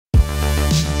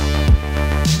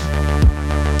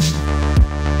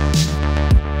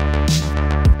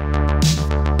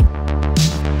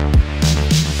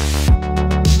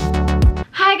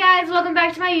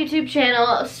YouTube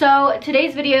channel. So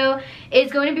today's video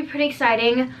is going to be pretty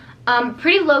exciting,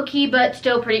 pretty low-key but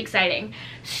still pretty exciting.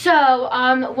 So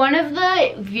one of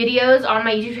the videos on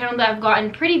my YouTube channel that I've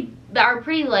gotten that are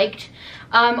pretty liked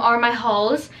are my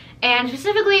hauls, and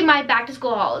specifically my back to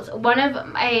school hauls. One of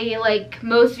my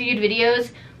most viewed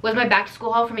videos was my back to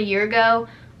school haul from a year ago.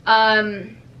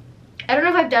 I don't know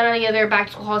if I've done any other back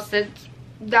to school hauls since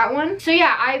that one. So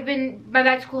yeah, my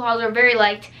back to school hauls are very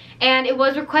liked, and it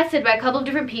was requested by a couple of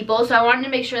different people, so I wanted to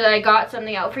make sure that I got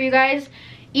something out for you guys.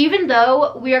 Even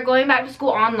though we are going back to school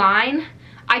online,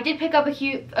 I did pick up a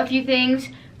few things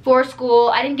for school.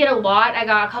 I didn't get a lot. I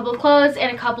got a couple of clothes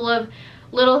and a couple of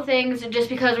little things. Just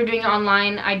because we're doing it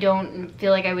online, I don't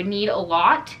feel like I would need a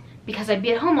lot because I'd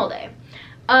be at home all day.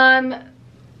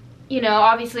 You know,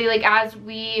 obviously, as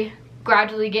we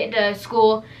gradually get into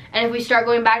school, and if we start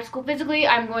going back to school physically,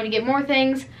 I'm going to get more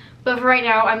things, but for right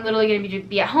now I'm literally going to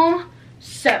be at home.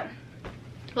 So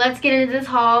let's get into this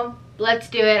haul. Let's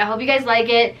do it. I hope you guys like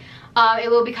it.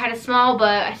 It will be kind of small,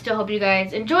 but I still hope you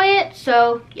guys enjoy it.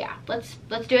 So yeah, let's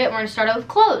do it. We're gonna start out with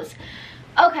clothes.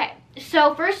 Okay,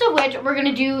 so first of which, we're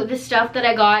gonna do the stuff that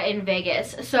I got in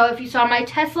Vegas. So if you saw my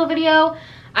Tesla video,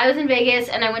 I was in Vegas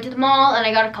and I went to the mall and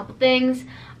I got a couple things.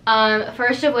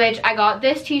 First of which, I got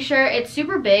this t-shirt. It's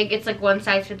super big. It's like one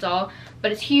size fits all,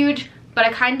 but it's huge, but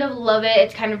I kind of love it.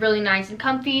 It's kind of really nice and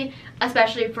comfy,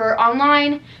 especially for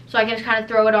online, so I can just kind of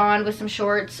throw it on with some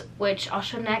shorts, which I'll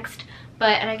show next.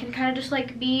 And I can kind of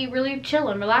just be really chill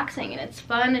and relaxing, and it's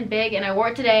fun and big, and I wore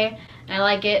it today and I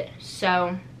like it.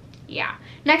 So yeah,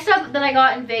 next up that I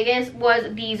got in Vegas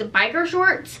was these biker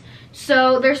shorts.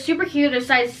 So they're super cute. They're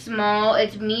size small.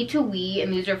 It's me to we,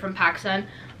 and these are from PacSun.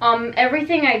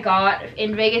 Everything I got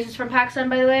in Vegas is from PacSun,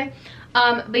 by the way.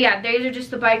 But yeah, these are just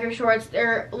the biker shorts.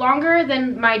 They're longer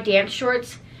than my dance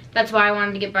shorts. That's why I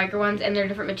wanted to get biker ones, and they're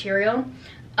different material.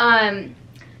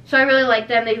 So I really like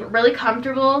them. They're really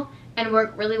comfortable and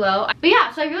work really well. But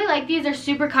yeah, so I really like these. They're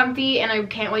super comfy, and I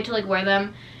can't wait to wear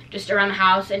them just around the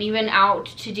house and even out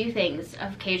to do things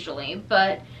occasionally.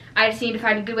 But I just need to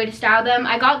find a good way to style them.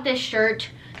 I got this shirt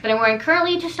that I'm wearing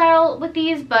currently to style with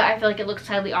these, but I feel like it looks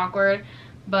slightly awkward,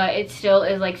 but it still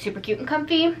is super cute and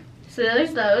comfy. So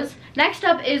there's those. Next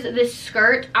up is this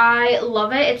skirt. I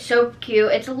love it. It's so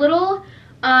cute. It's a little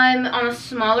on the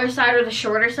smaller side, or the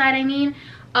shorter side, I mean.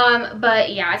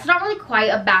 But yeah, it's not really quite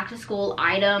a back to school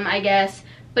item, I guess,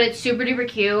 but it's super duper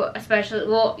cute, especially,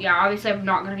 well, yeah, obviously I'm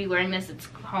not going to be wearing this at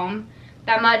home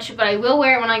that much, but I will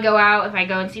wear it when I go out, if I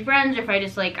go and see friends, or if I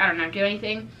just I don't know, do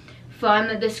anything fun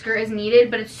that this skirt is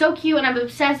needed. But it's so cute, and I'm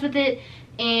obsessed with it,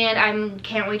 and I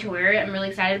can't wait to wear it. I'm really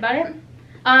excited about it.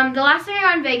 The last thing I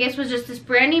got in Vegas was just this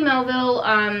Brandy Melville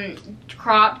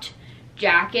cropped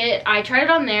jacket. I tried it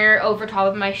on there over top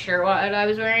of my shirt that I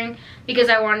was wearing because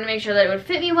I wanted to make sure that it would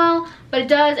fit me well, but it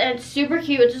does, and it's super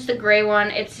cute. It's just a gray one.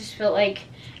 It's just felt like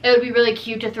it would be really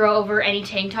cute to throw over any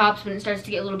tank tops when it starts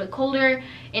to get a little bit colder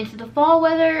into the fall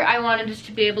weather. I wanted just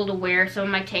to be able to wear some of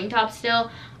my tank tops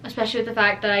still, especially with the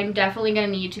fact that I'm definitely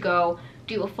going to need to go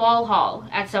do a fall haul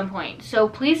at some point. So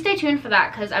please stay tuned for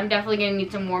that, because I'm definitely going to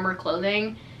need some warmer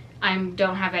clothing. I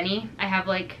don't have any. I have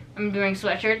I'm doing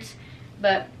sweatshirts,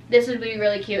 but this would be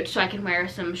really cute, so I can wear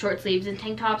some short sleeves and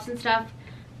tank tops and stuff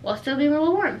while still being a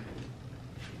little warm.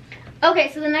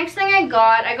 Okay, so the next thing I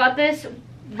got this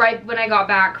right when I got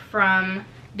back from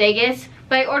Vegas,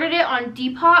 but I ordered it on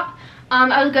Depop.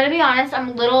 I was gonna be honest, I'm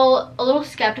a little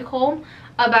skeptical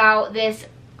about this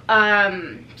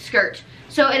skirt.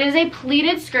 So it is a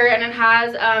pleated skirt, and it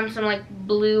has some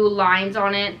blue lines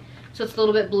on it, so it's a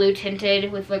little bit blue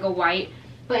tinted with a white.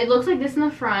 But it looks like this in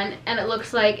the front, and it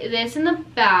looks like this in the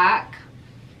back.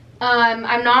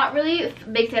 I'm not really a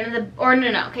big fan of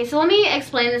no. Okay, so let me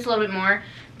explain this a little bit more.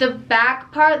 The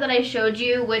back part that I showed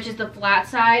you, which is the flat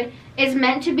side, is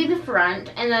meant to be the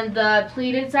front, and then the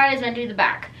pleated side is meant to be the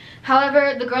back.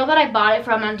 However, the girl that I bought it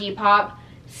from on Depop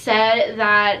said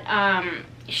that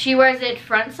she wears it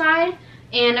front side,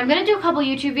 and I'm going to do a couple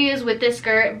YouTube videos with this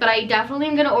skirt, but I definitely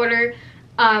am going to order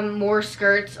more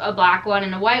skirts, a black one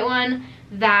and a white one,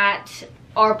 that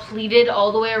are pleated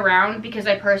all the way around, because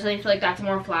I personally feel like that's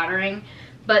more flattering.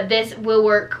 But this will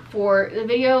work for the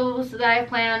videos that I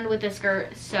planned with this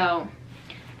skirt, so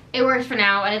it works for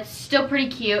now, and it's still pretty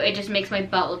cute. It just makes my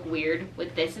butt look weird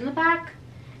with this in the back,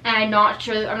 and I'm not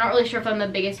really sure if I'm the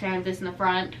biggest fan of this in the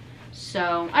front.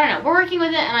 So I don't know, we're working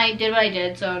with it, and I did what I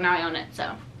did, so now I own it.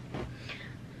 So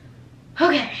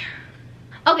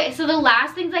okay, so the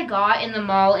last things I got in the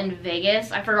mall in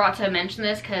Vegas, I forgot to mention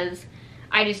this because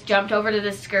I just jumped over to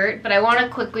this skirt, but I want to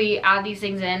quickly add these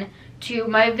things in to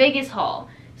my Vegas haul.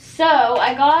 So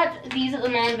I got these at the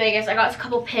mall in Vegas. I got a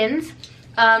couple pins.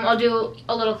 I'll do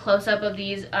a little close-up of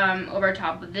these over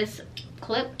top of this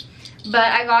clip.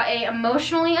 But I got a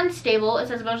emotionally unstable. It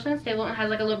says emotionally unstable and it has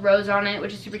like a little rose on it,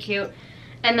 which is super cute.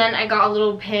 And then I got a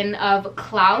little pin of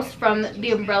Klaus from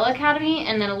the Umbrella Academy,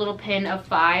 and then a little pin of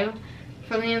 5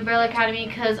 from the Umbrella Academy,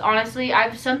 because honestly,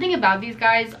 something about these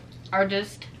guys are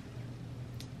just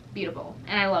beautiful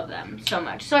and I love them so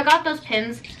much. So I got those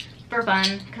pins for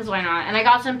fun, because why not? And I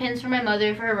got some pins for my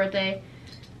mother for her birthday.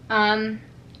 But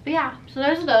yeah, so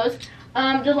those are those.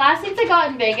 The last things I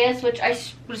got in Vegas, which I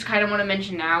just kind of want to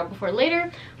mention now before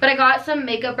later, but I got some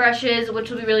makeup brushes, which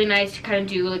will be really nice to kind of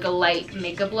do like a light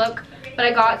makeup look. But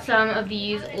I got some of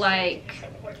these, like,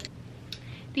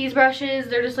 these brushes.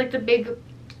 They're just like the big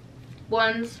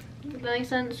ones, if that makes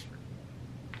sense.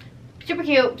 Super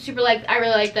cute, super I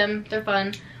really like them. They're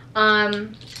fun.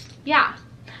 Yeah.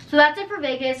 So that's it for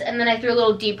Vegas, and then I threw a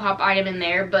little Depop item in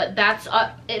there, but that's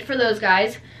it for those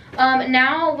guys.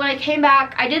 Now, when I came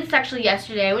back, I did this actually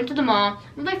yesterday. I went to the mall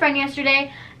with my friend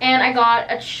yesterday, and I got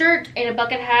a shirt and a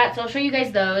bucket hat, so I'll show you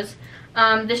guys those.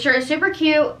 This shirt is super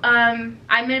cute. I'm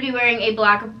going to be wearing a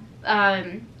black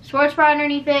sports bra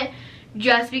underneath it,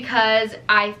 just because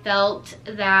I felt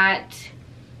that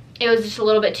it was just a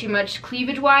little bit too much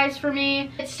cleavage-wise for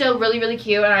me. It's still really, really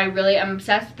cute, and I really am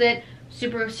obsessed with it.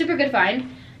 Super, super good find.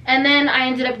 And then I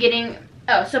ended up getting,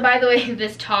 oh, so by the way,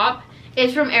 this top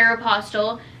is from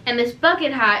Aeropostale, and this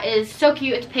bucket hat is so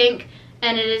cute. It's pink,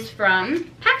 and it is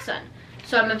from PacSun.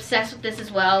 So I'm obsessed with this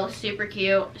as well. Super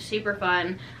cute, super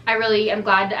fun. I really am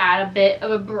glad to add a bit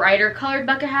of a brighter colored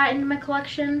bucket hat into my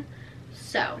collection.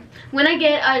 So when I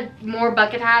get more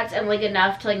bucket hats and like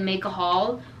enough to like make a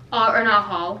haul, or not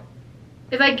haul,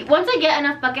 once I get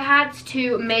enough bucket hats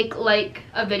to make like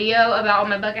a video about all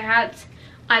my bucket hats,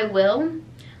 I will.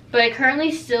 But I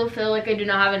currently still feel like I do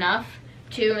not have enough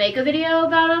to make a video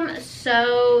about them.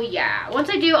 So yeah, once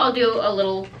I do, I'll do a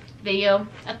little video,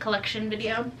 a collection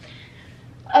video.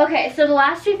 Okay, so the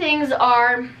last two things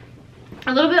are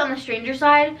a little bit on the stranger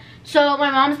side. So my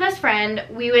mom's best friend,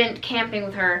 we went camping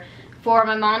with her for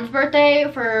my mom's birthday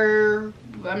for,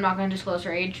 I'm not going to disclose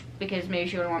her age because maybe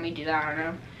she wouldn't want me to do that, I don't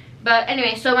know. But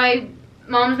anyway, so my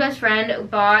mom's best friend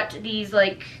bought these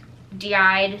like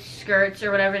DI'd skirts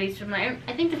or whatever, these from I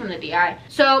think they're from the DI.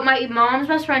 So my mom's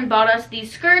best friend bought us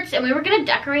these skirts, and we were gonna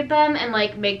decorate them and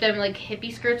like make them like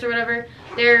hippie skirts or whatever.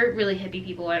 They're really hippie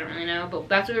people, I don't really know, but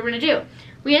that's what we were gonna do.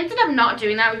 We ended up not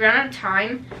doing that. We ran out of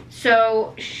time,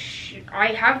 so I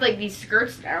have like these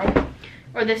skirts now,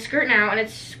 or this skirt now, and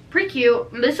it's pretty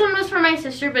cute. This one was for my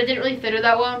sister, but it didn't really fit her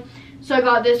that well, so I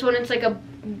got this one. It's like a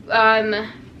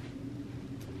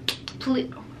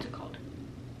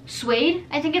suede,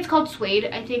 I think it's called suede.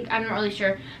 I'm not really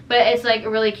sure, but it's like a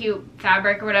really cute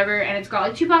fabric or whatever, and it's got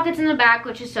like 2 pockets in the back,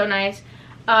 which is so nice.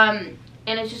 And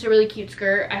it's just a really cute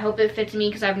skirt. I hope it fits me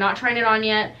because I've not tried it on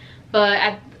yet,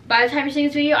 but by the time you're seeing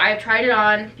this video, I've tried it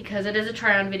on because it is a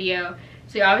try on video.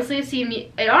 So you obviously have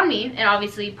seen it on me, and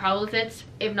obviously probably fits.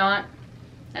 If not,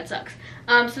 that sucks.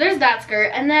 So there's that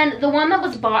skirt, and then the one that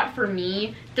was bought for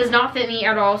me does not fit me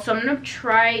at all, so I'm gonna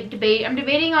I'm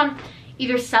debating on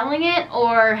either selling it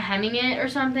or hemming it or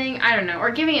something. I don't know,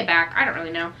 or giving it back. I don't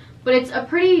really know, but it's a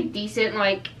pretty decent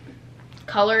like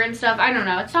color and stuff. I don't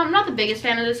know, I'm not the biggest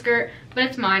fan of this skirt, but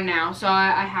it's mine now, so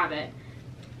I have it.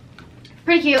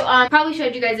 Pretty cute. Probably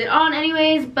showed you guys it on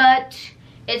anyways, but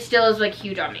it still is like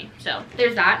huge on me, so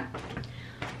there's that.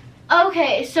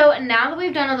 Okay, so now that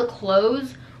we've done all the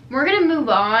clothes, we're gonna move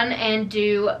on and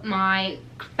do my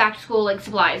back to school like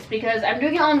supplies, because I'm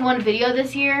doing it all in one video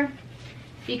this year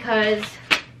because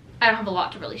I don't have a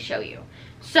lot to really show you.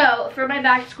 So for my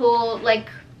back to school like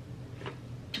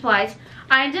supplies,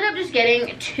 I ended up just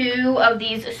getting 2 of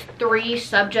these 3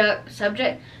 subject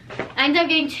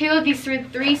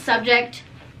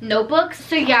notebooks.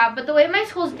 So yeah, but the way my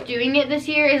school's doing it this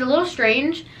year is a little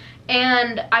strange,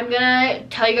 and I'm gonna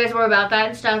tell you guys more about that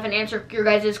and stuff and answer your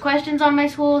guys' questions on my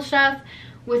school stuff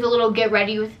with a little get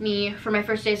ready with me for my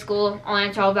first day of school. I'll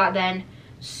answer all of that then.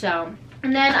 So,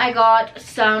 and then I got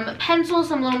some pencils,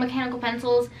 some little mechanical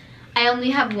pencils. I only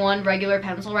have one regular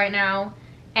pencil right now,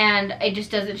 and it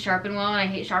just doesn't sharpen well, and I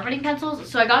hate sharpening pencils.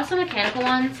 So I got some mechanical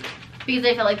ones because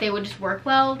I felt like they would just work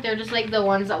well. They're just like the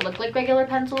ones that look like regular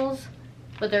pencils,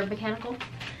 but they're mechanical.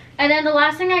 And then the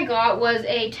last thing I got was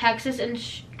a Texas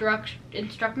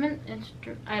Instrument.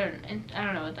 I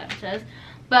don't know what that says,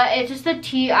 but it's just a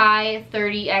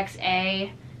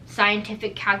TI-30XA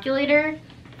scientific calculator,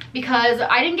 because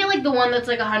I didn't get like the one that's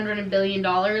like $100 billion.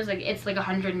 Like it's like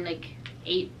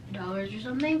 $108 or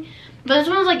something, but this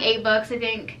one was like $8, I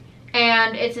think,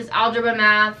 and it says algebra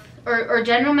math or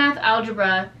general math,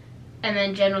 algebra, and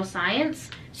then general science.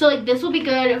 So like this will be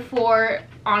good for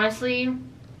honestly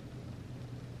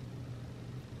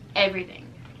everything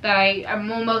that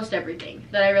almost everything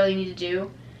that I really need to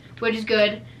do, which is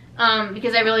good.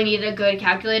 Because I really need a good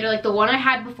calculator. Like the one I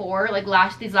had before, like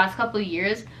these last couple of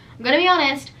years, I'm gonna be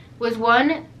honest, was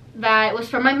one that was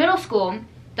from my middle school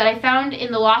that I found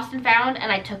in the Lost and Found,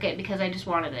 and I took it because I just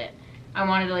wanted it. I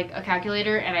wanted like a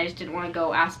calculator, and I just didn't want to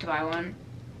go ask to buy one,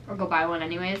 or go buy one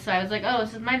anyways. So I was like, oh,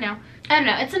 this is mine now. I don't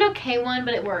know, it's an okay one,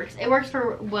 but it works. It works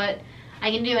for what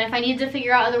I can do, and if I need to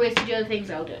figure out other ways to do other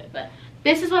things, I'll do it. But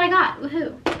this is what I got,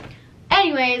 woohoo.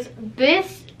 Anyways,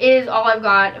 this is all I've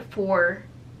got for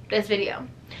this video.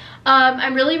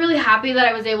 I'm really happy that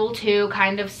I was able to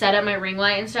kind of set up my ring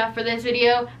light and stuff for this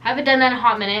video. I haven't done that in a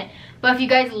hot minute, but if you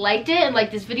guys liked it and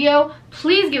liked this video,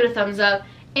 please give it a thumbs up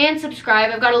and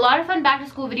subscribe. I've got a lot of fun back to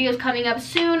school videos coming up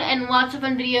soon and lots of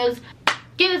fun videos.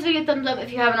 Give this video a thumbs up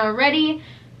if you haven't already.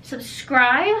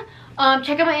 Subscribe.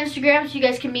 Check out my Instagram so you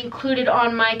guys can be included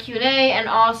on my Q&A and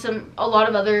a lot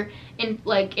of other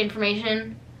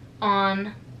information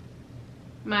on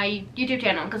my YouTube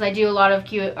channel, because I do a lot of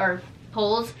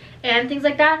polls and things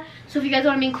like that. So if you guys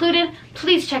want to be included,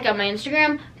 please check out my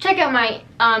Instagram. Check out my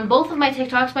both of my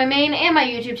TikToks, my main and my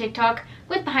YouTube TikTok,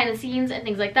 with behind the scenes and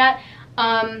things like that.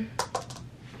 I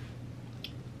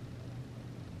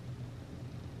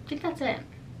think that's it.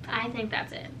 I think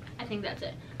that's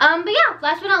it. But yeah,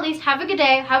 last but not least, have a good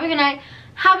day, have a good night,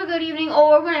 have a good evening,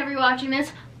 or whenever you're watching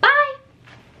this. Bye.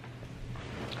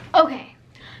 Okay.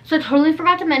 So I totally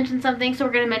forgot to mention something, so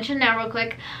we're gonna mention now real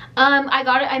quick.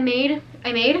 I made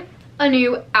a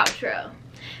new outro.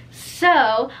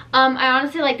 So I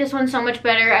honestly like this one so much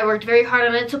better. I worked very hard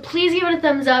on it, so please give it a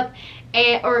thumbs up,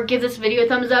 or give this video a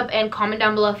thumbs up, and comment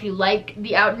down below if you like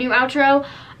the new outro.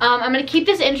 I'm gonna keep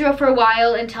this intro for a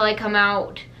while until I come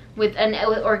out with I'm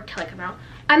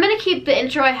gonna keep the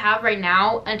intro I have right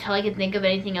now until I can think of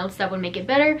anything else that would make it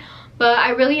better. But I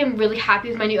really am happy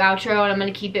with my new outro, and I'm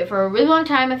going to keep it for a really long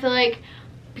time, I feel like,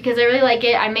 because I really like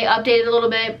it. I may update it a little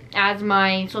bit as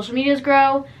my social medias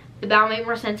grow, but that'll make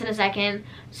more sense in a second.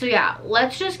 So yeah,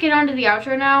 let's just get on to the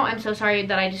outro now. I'm so sorry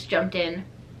that I just jumped in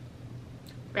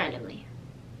randomly.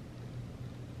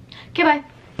 Okay, bye.